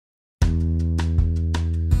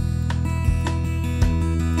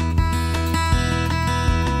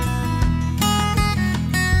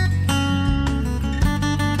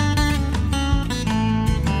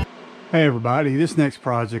Hey everybody, this next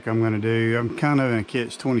project I'm going to do, I'm kind of in a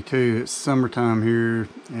catch-22. It's summertime here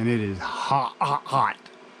and it is hot.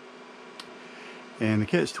 And the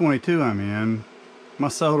catch-22 I'm in, my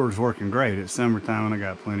solar is working great. It's summertime and I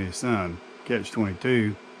got plenty of sun.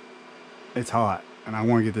 Catch-22, it's hot and I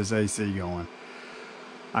want to get this AC going.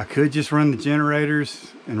 I could just run the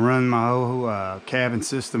generators and run my whole cabin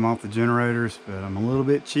system off the generators, but I'm a little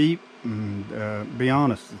bit cheap and be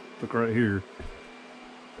honest, look right here.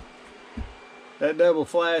 That double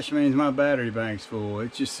flash means my battery bank's full.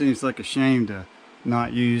 It just seems like a shame to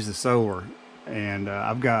not use the solar. And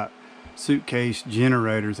I've got suitcase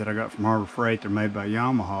generators that I got from Harbor Freight. They're made by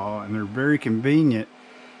Yamaha and they're very convenient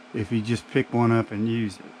if you just pick one up and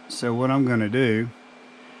use it. So what I'm going to do,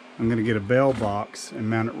 I'm going to get a bell box and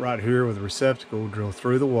mount it right here with a receptacle, drill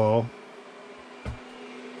through the wall.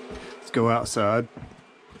 Let's go outside.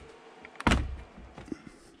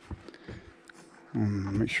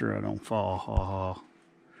 Make sure I don't fall.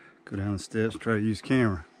 Go down the steps, try to use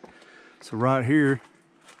camera. So right here,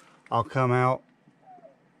 I'll come out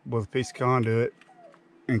with a piece of conduit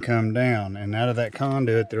and come down. And out of that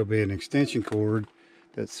conduit, there'll be an extension cord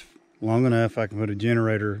that's long enough I can put a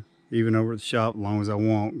generator even over at the shop as long as I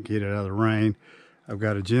want, get it out of the rain. I've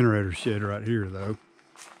got a generator shed right here though.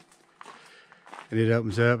 And it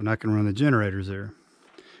opens up and I can run the generators there.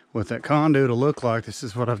 What that conduit will look like, this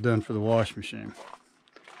is what I've done for the wash machine.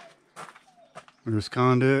 There's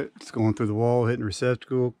conduit, it's going through the wall, hitting the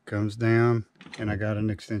receptacle, comes down, and I got an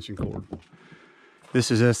extension cord. This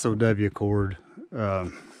is SOW cord.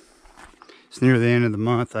 It's near the end of the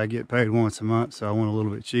month. I get paid once a month, so I went a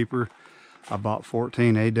little bit cheaper. I bought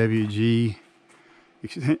 14 AWG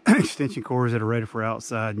extension cords that are rated for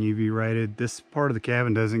outside and UV rated. This part of the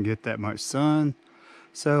cabin doesn't get that much sun,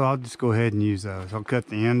 so I'll just go ahead and use those. I'll cut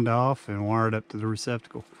the end off and wire it up to the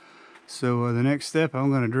receptacle. So the next step, I'm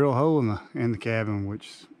going to drill a hole in the cabin,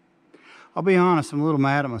 which I'll be honest, I'm a little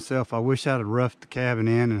mad at myself. I wish I'd have roughed the cabin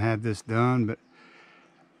in and had this done, but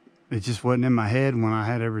it just wasn't in my head when I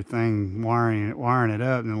had everything wiring it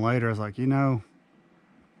up. And then later I was like, you know,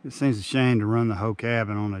 it seems a shame to run the whole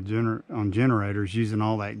cabin on generators using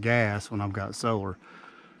all that gas when I've got solar.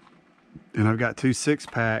 And I've got two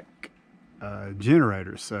 6-pack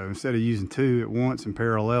generators, so instead of using two at once and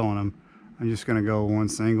paralleling them, I'm just going to go one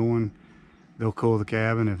single one. They'll cool the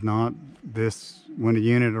cabin. If not, this window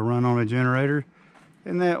unit will run on a generator,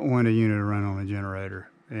 and that window unit will run on a generator.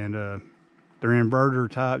 And they're inverter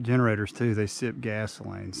type generators too. They sip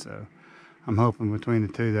gasoline, so I'm hoping between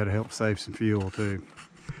the two that'll help save some fuel too.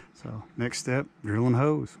 So next step, drilling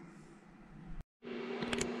hose.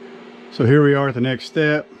 So here we are at the next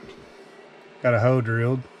step. Got a hole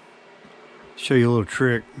drilled. Show you a little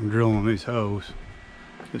trick I'm drilling on these holes.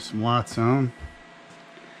 Get some lights on.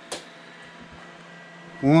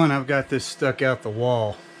 One, I've got this stuck out the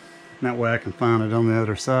wall. That way I can find it on the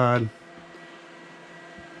other side.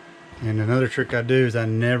 And another trick I do is I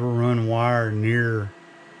never run wire near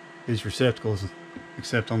these receptacles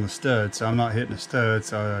except on the stud. So I'm not hitting a stud,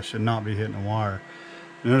 so I should not be hitting a wire.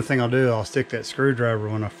 Another thing I'll do, I'll stick that screwdriver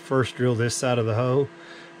when I first drill this side of the hole,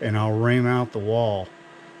 and I'll ream out the wall.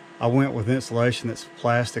 I went with insulation that's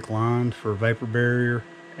plastic lined for vapor barrier,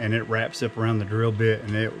 and it wraps up around the drill bit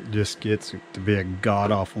and it just gets to be a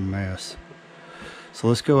god-awful mess. So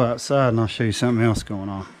let's go outside and I'll show you something else going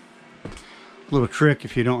on. A little trick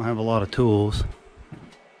if you don't have a lot of tools.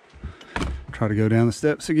 Try to go down the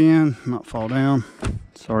steps again, not fall down.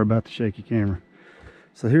 Sorry about the shaky camera.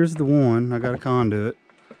 So here's the one, I got a conduit,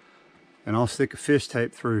 and I'll stick a fish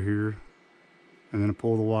tape through here, and then I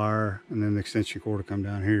pull the wire, and then the extension cord will come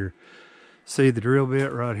down here. See the drill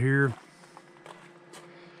bit right here?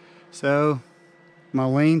 So my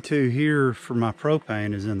lean-to here for my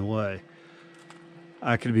propane is in the way.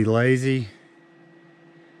 I could be lazy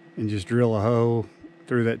and just drill a hole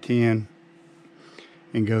through that tin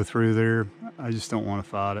and go through there. I just don't want to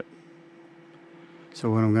fight it. So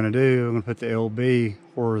what I'm going to do, I'm going to put the LB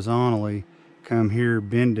horizontally, come here,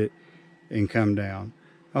 bend it, and come down.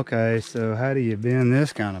 Okay, so how do you bend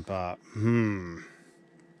this kind of pipe?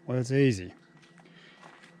 Well, it's easy.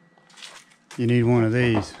 You need one of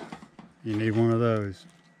these. You need one of those.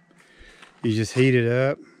 You just heat it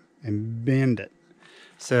up and bend it.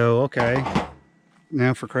 So, okay,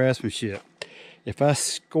 now for craftsmanship. If I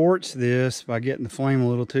scorch this by getting the flame a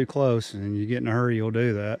little too close, and you get in a hurry, you'll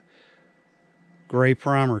do that, gray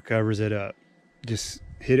primer covers it up. Just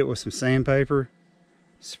hit it with some sandpaper,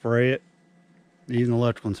 spray it, even the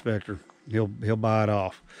electrical inspector, he'll buy it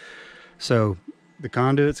off. So the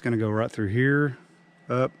conduit's going to go right through here,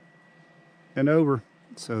 up, and over.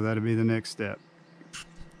 So that'll be the next step.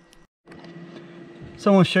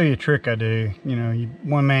 So I want to show you a trick I do. You know,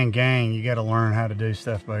 one-man gang, you got to learn how to do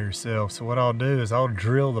stuff by yourself. So what I'll do is I'll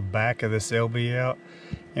drill the back of this LB out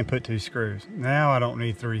and put 2 screws. Now I don't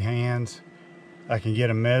need 3 hands. I can get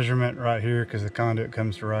a measurement right here because the conduit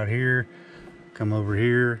comes to right here. Come over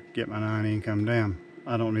here, get my 90 and come down.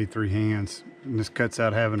 I don't need 3 hands. And this cuts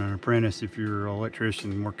out having an apprentice if you're an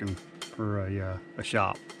electrician working for a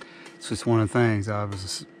shop. It's just one of the things. I've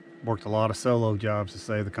worked a lot of solo jobs to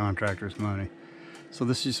save the contractors money. So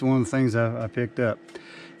this is just one of the things I picked up.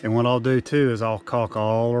 And what I'll do too is I'll caulk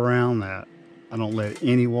all around that. I don't let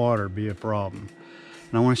any water be a problem.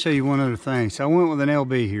 And I want to show you one other thing. So I went with an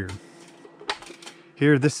LB here.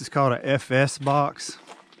 Here, this is called a FS box.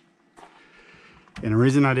 And the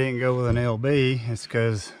reason I didn't go with an LB is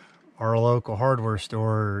because our local hardware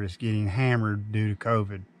store is getting hammered due to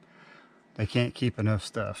COVID. They can't keep enough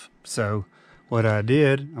stuff. So what I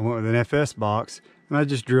did, I went with an FS box and I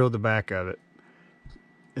just drilled the back of it.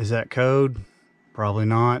 Is that code? Probably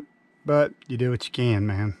not, but you do what you can,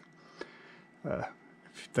 man.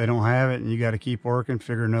 If they don't have it and you got to keep working,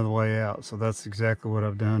 figure another way out. So that's exactly what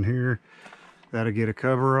I've done here. That'll get a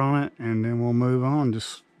cover on it, and then we'll move on,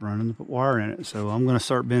 just running the wire in it. So I'm going to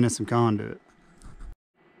start bending some conduit.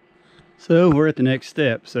 So we're at the next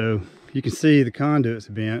step. So you can see the conduit's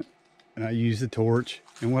bent, and I use the torch.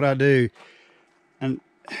 And what I do, and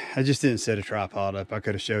I just didn't set a tripod up. I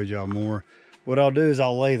could have showed y'all more. What I'll do is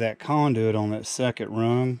I'll lay that conduit on that second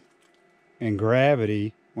rung, and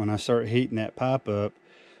gravity, when I start heating that pipe up,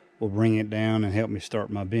 will bring it down and help me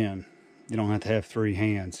start my bend. You don't have to have 3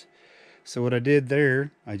 hands. So what I did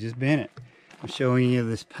there, I just bent it. I'm showing you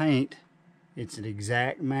this paint. It's an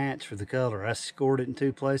exact match for the color. I scored it in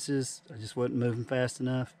 2 places. I just wasn't moving fast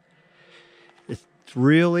enough. It's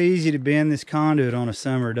real easy to bend this conduit on a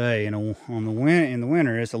summer day, and in the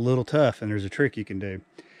winter it's a little tough, and there's a trick you can do.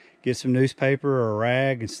 Get some newspaper or a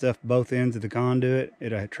rag and stuff both ends of the conduit.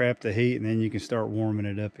 It'll trap the heat, and then you can start warming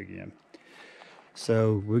it up again.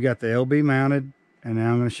 So we got the LB mounted, and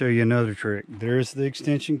now I'm going to show you another trick. There's the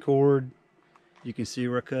extension cord. You can see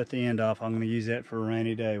where I cut the end off. I'm going to use that for a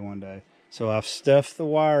rainy day one day. So I've stuffed the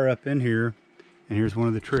wire up in here, and here's one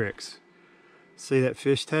of the tricks. See that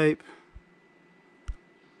fish tape?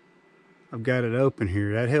 I've got it open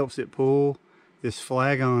here. That helps it pull. This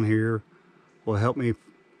flag on here will help me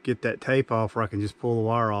get that tape off, where I can just pull the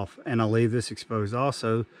wire off, and I'll leave this exposed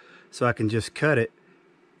also so I can just cut it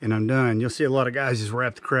and I'm done. You'll see a lot of guys just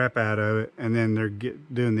wrap the crap out of it, and then they're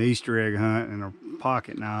doing the Easter egg hunt and a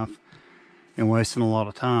pocket knife and wasting a lot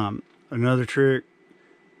of time. Another trick,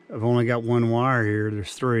 I've only got 1 wire here.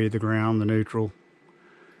 There's 3, the ground, the neutral,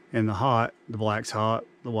 and the hot. The black's hot,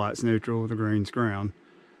 the white's neutral, the green's ground.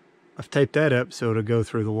 I've taped that up so it'll go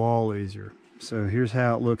through the wall easier. So here's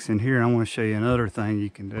how it looks in here. I want to show you another thing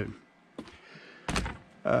you can do.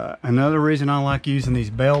 Another reason I like using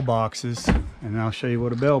these bell boxes, and I'll show you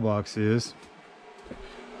what a bell box is.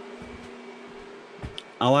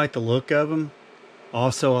 I like the look of them.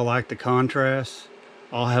 Also, I like the contrast.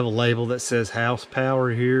 I'll have a label that says house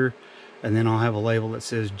power here, and then I'll have a label that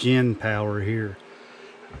says gen power here.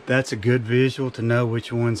 That's a good visual to know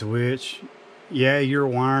which one's which. Yeah, you're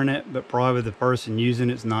wiring it, but probably the person using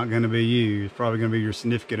it's not going to be you. It's probably going to be your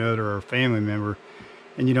significant other or a family member,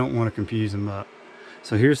 and you don't want to confuse them up.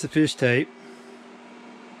 So here's the fish tape.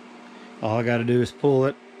 All I got to do is pull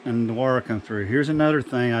it, and the wire comes through. Here's another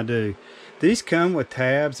thing I do. These come with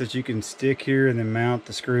tabs that you can stick here and then mount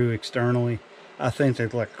the screw externally. I think they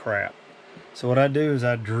look like crap. So what I do is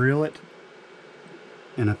I drill it,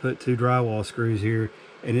 and I put 2 drywall screws here,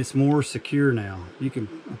 and it's more secure now.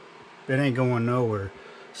 It ain't going nowhere.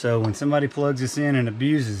 So when somebody plugs this in and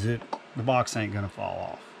abuses it, the box ain't gonna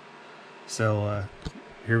fall off. So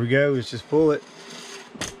here we go. Let's just pull it.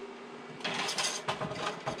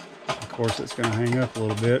 Of course, it's gonna hang up a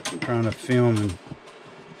little bit. I'm trying to film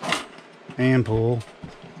and pull,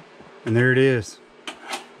 and there it is.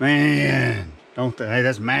 Man, hey,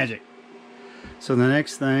 that's magic. So the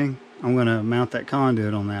next thing, I'm gonna mount that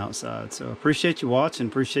conduit on the outside. So appreciate you watching.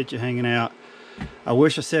 Appreciate you hanging out. I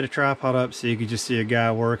wish I set a tripod up so you could just see a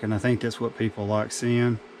guy working. I think that's what people like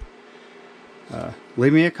seeing.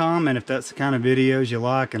 Leave me a comment if that's the kind of videos you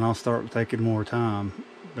like, and I'll start taking more time.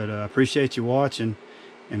 But I appreciate you watching,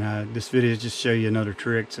 and this video is just show you another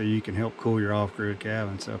trick so you can help cool your off-grid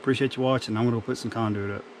cabin. So I appreciate you watching. I'm going to go put some conduit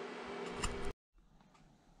up.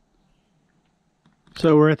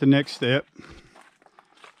 So we're at the next step.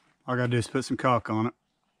 All I got to do is put some caulk on it.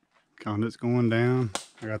 Conduit's going down.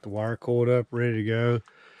 I got the wire coiled up, ready to go.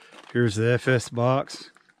 Here's the FS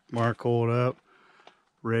box, wire coiled up,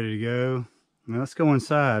 ready to go. Now let's go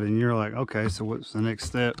inside, and you're like, okay, so what's the next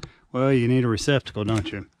step? Well, you need a receptacle,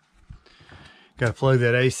 don't you? Got to plug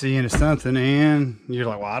that AC into something, and you're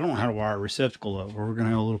like, well, I don't know how to wire a receptacle up. We're going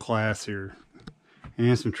to have a little class here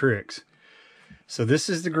and some tricks. So this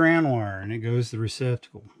is the ground wire, and it goes to the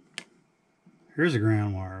receptacle. Here's a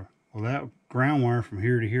ground wire. Well, that ground wire from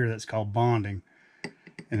here to here, that's called bonding.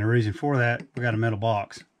 And the reason for that, we got a metal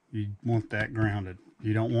box. You want that grounded.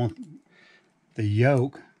 You don't want the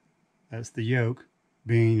yoke, that's the yoke,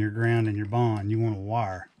 being your ground and your bond. You want a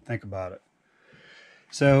wire. Think about it.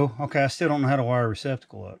 So, okay, I still don't know how to wire a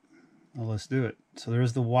receptacle up. Well, let's do it. So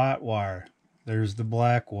there's the white wire. There's the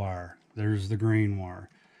black wire. There's the green wire.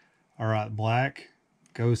 All right, black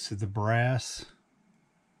goes to the brass.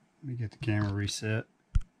 Let me get the camera reset.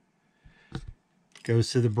 Goes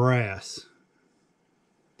to the brass.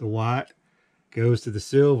 The white goes to the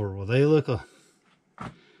silver. Well, they look a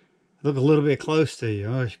little bit close to you.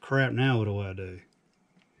 Oh crap, now what do I do?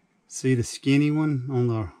 See the skinny one on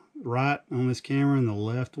the right on this camera and the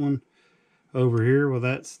left one over here? Well,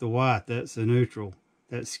 that's the white, that's the neutral.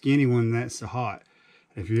 That skinny one, that's the hot.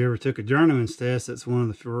 If you ever took a journeyman's test, that's one of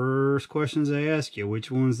the first questions they ask you.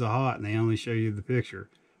 Which one's the hot? And they only show you the picture.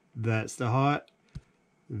 That's the hot,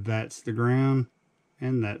 that's the ground,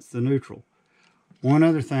 and that's the neutral. One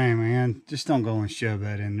other thing, man, just don't go and shove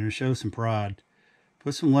that in there. Show some pride.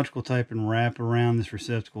 Put some electrical tape and wrap around this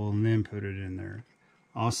receptacle and then put it in there.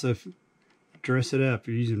 Also, dress it up. If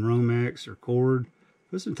you're using Romex or cord,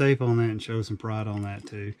 put some tape on that and show some pride on that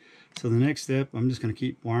too. So the next step, I'm just going to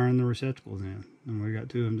keep wiring the receptacles in. And we got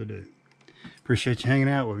 2 of them to do. Appreciate you hanging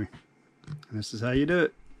out with me. And this is how you do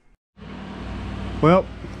it. Well,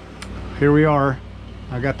 here we are.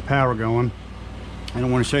 I got the power going. I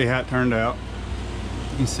don't want to show you how it turned out.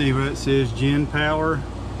 You can see what it says, gen power,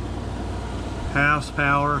 house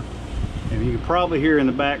power, and you can probably hear in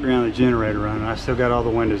the background the generator running. I still got all the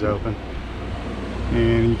windows open.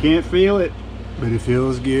 And you can't feel it, but it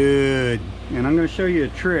feels good. And I'm going to show you a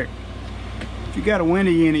trick. If you got a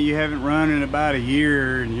window unit you haven't run in about a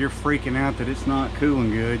year and you're freaking out that it's not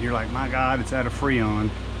cooling good, you're like, my God, it's out of Freon,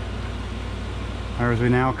 or as we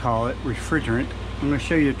now call it, refrigerant. I'm going to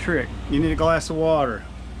show you a trick. You need a glass of water.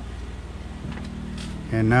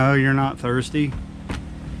 And no, you're not thirsty.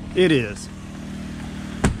 It is.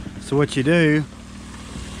 So what you do,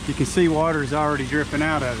 you can see water is already dripping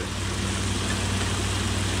out of it.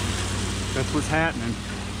 That's what's happening.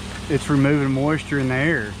 It's removing moisture in the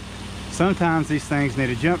air. Sometimes these things need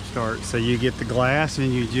a jump start, so you get the glass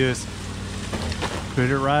and you just put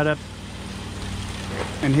it right up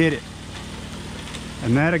and hit it.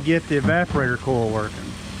 And that'll get the evaporator coil working.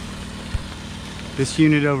 This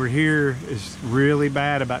unit over here is really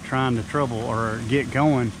bad about trying to trouble or get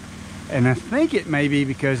going. And I think it may be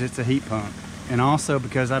because it's a heat pump. And also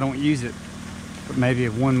because I don't use it but maybe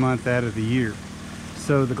 1 month out of the year.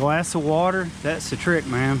 So the glass of water, that's the trick,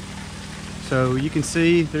 man. So you can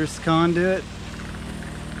see there's the conduit.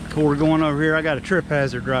 Cord going over here. I got a trip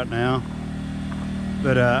hazard right now.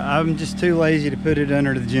 But I'm just too lazy to put it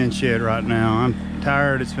under the gen shed right now. I'm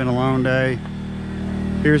tired, it's been a long day.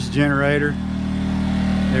 Here's the generator.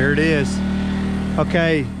 There it is.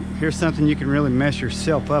 Okay, here's something you can really mess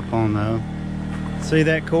yourself up on though. See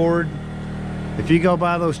that cord? If you go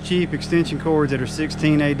buy those cheap extension cords that are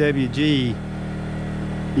 16 AWG,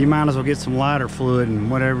 you might as well get some lighter fluid and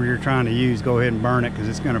whatever you're trying to use, go ahead and burn it because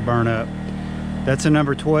it's going to burn up. That's a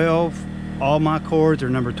number 12. All my cords are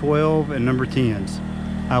number 12 and number 10s.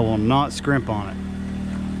 I will not scrimp on it.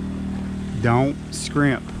 Don't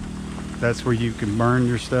scrimp. That's where you can burn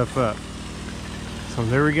your stuff up. So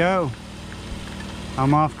there we go.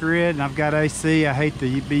 I'm off grid and I've got AC. I hate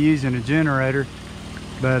to be using a generator,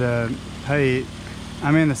 but hey,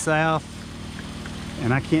 I'm in the South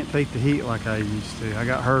and I can't take the heat like I used to. I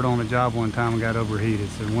got hurt on a job one time and got overheated.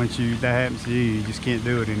 So once that happens to you, you just can't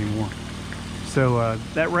do it anymore. So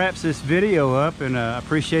that wraps this video up, and I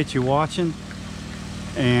appreciate you watching.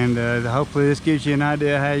 And hopefully this gives you an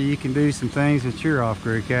idea how you can do some things at your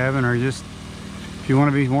off-grid cabin, or just if you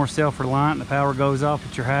want to be more self-reliant, the power goes off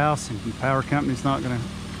at your house and the power company's not going to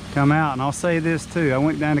come out. And I'll say this too, I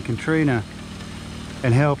went down to Katrina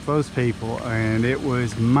and helped those people, and it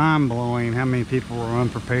was mind-blowing how many people were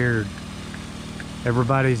unprepared.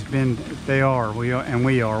 Everybody's been,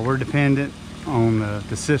 we're dependent on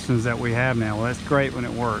the systems that we have now. Well, that's great when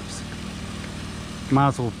it works. Might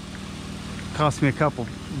as well cost me a couple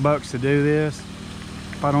bucks to do this.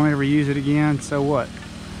 If I don't ever use it again, so what?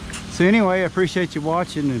 So anyway, I appreciate you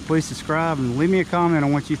watching, and please subscribe and leave me a comment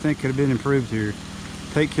on what you think could have been improved here.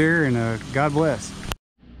 Take care, and God bless.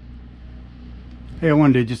 Hey, I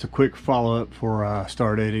wanted to do just a quick follow-up before I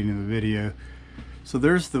start editing the video. So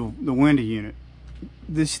there's the window unit.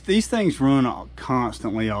 these things run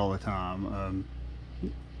constantly all the time.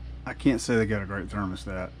 I can't say they got a great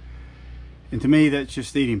thermostat. And to me, that's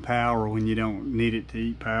just eating power when you don't need it to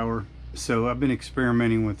eat power. So I've been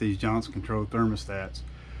experimenting with these Johnson controlled thermostats.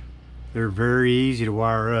 They're very easy to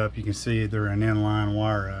wire up. You can see they're an inline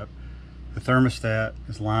wire up. The thermostat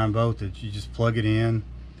is line voltage. You just plug it in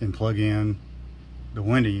and plug in the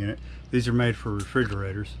window unit. These are made for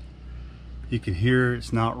refrigerators. You can hear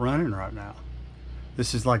it's not running right now.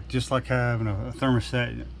 This is just like having a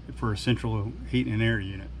thermostat for a central heating and air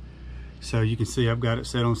unit. So you can see I've got it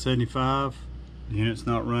set on 75. The unit's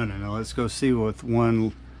not running. Now let's go see what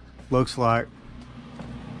one looks like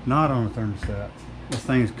not on a thermostat. This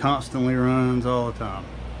thing constantly runs all the time.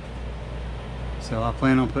 So I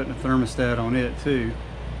plan on putting a thermostat on it too,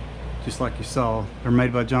 just like you saw. They're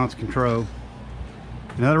made by Johnson Control.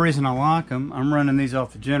 Another reason I like them, I'm running these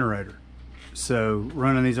off the generator. So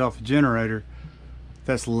running these off the generator,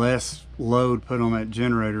 that's less load put on that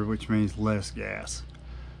generator, which means less gas.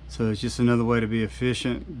 So it's just another way to be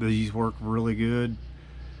efficient. These work really good.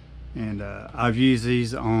 And I've used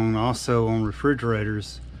these also on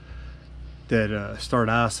refrigerators that start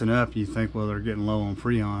icing up. You think, well, they're getting low on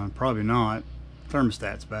Freon. Probably not.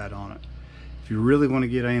 Thermostat's bad on it. If you really want to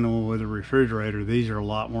get anal with a refrigerator, these are a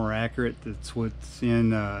lot more accurate. That's what's in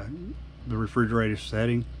the refrigerator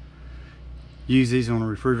setting. Use these on a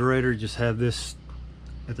refrigerator. Just have this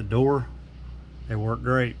at the door. They work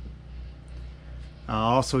great. I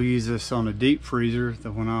also use this on a deep freezer,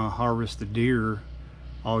 that when I harvest the deer,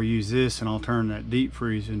 I'll use this and I'll turn that deep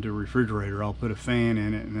freeze into a refrigerator. I'll put a fan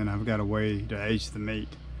in it, and then I've got a way to age the meat.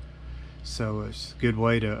 So it's a good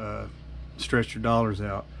way to stretch your dollars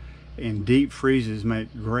out. And deep freezes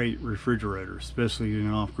make great refrigerators, especially in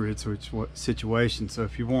an off-grid situation. So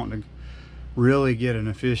if you want to really get an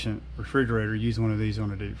efficient refrigerator, use one of these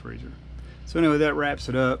on a deep freezer. So anyway, that wraps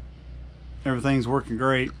it up. Everything's working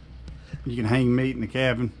great. You can hang meat in the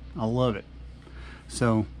cabin. I love it.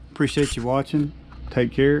 So appreciate you watching.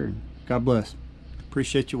 Take care and God bless.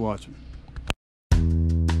 Appreciate you watching.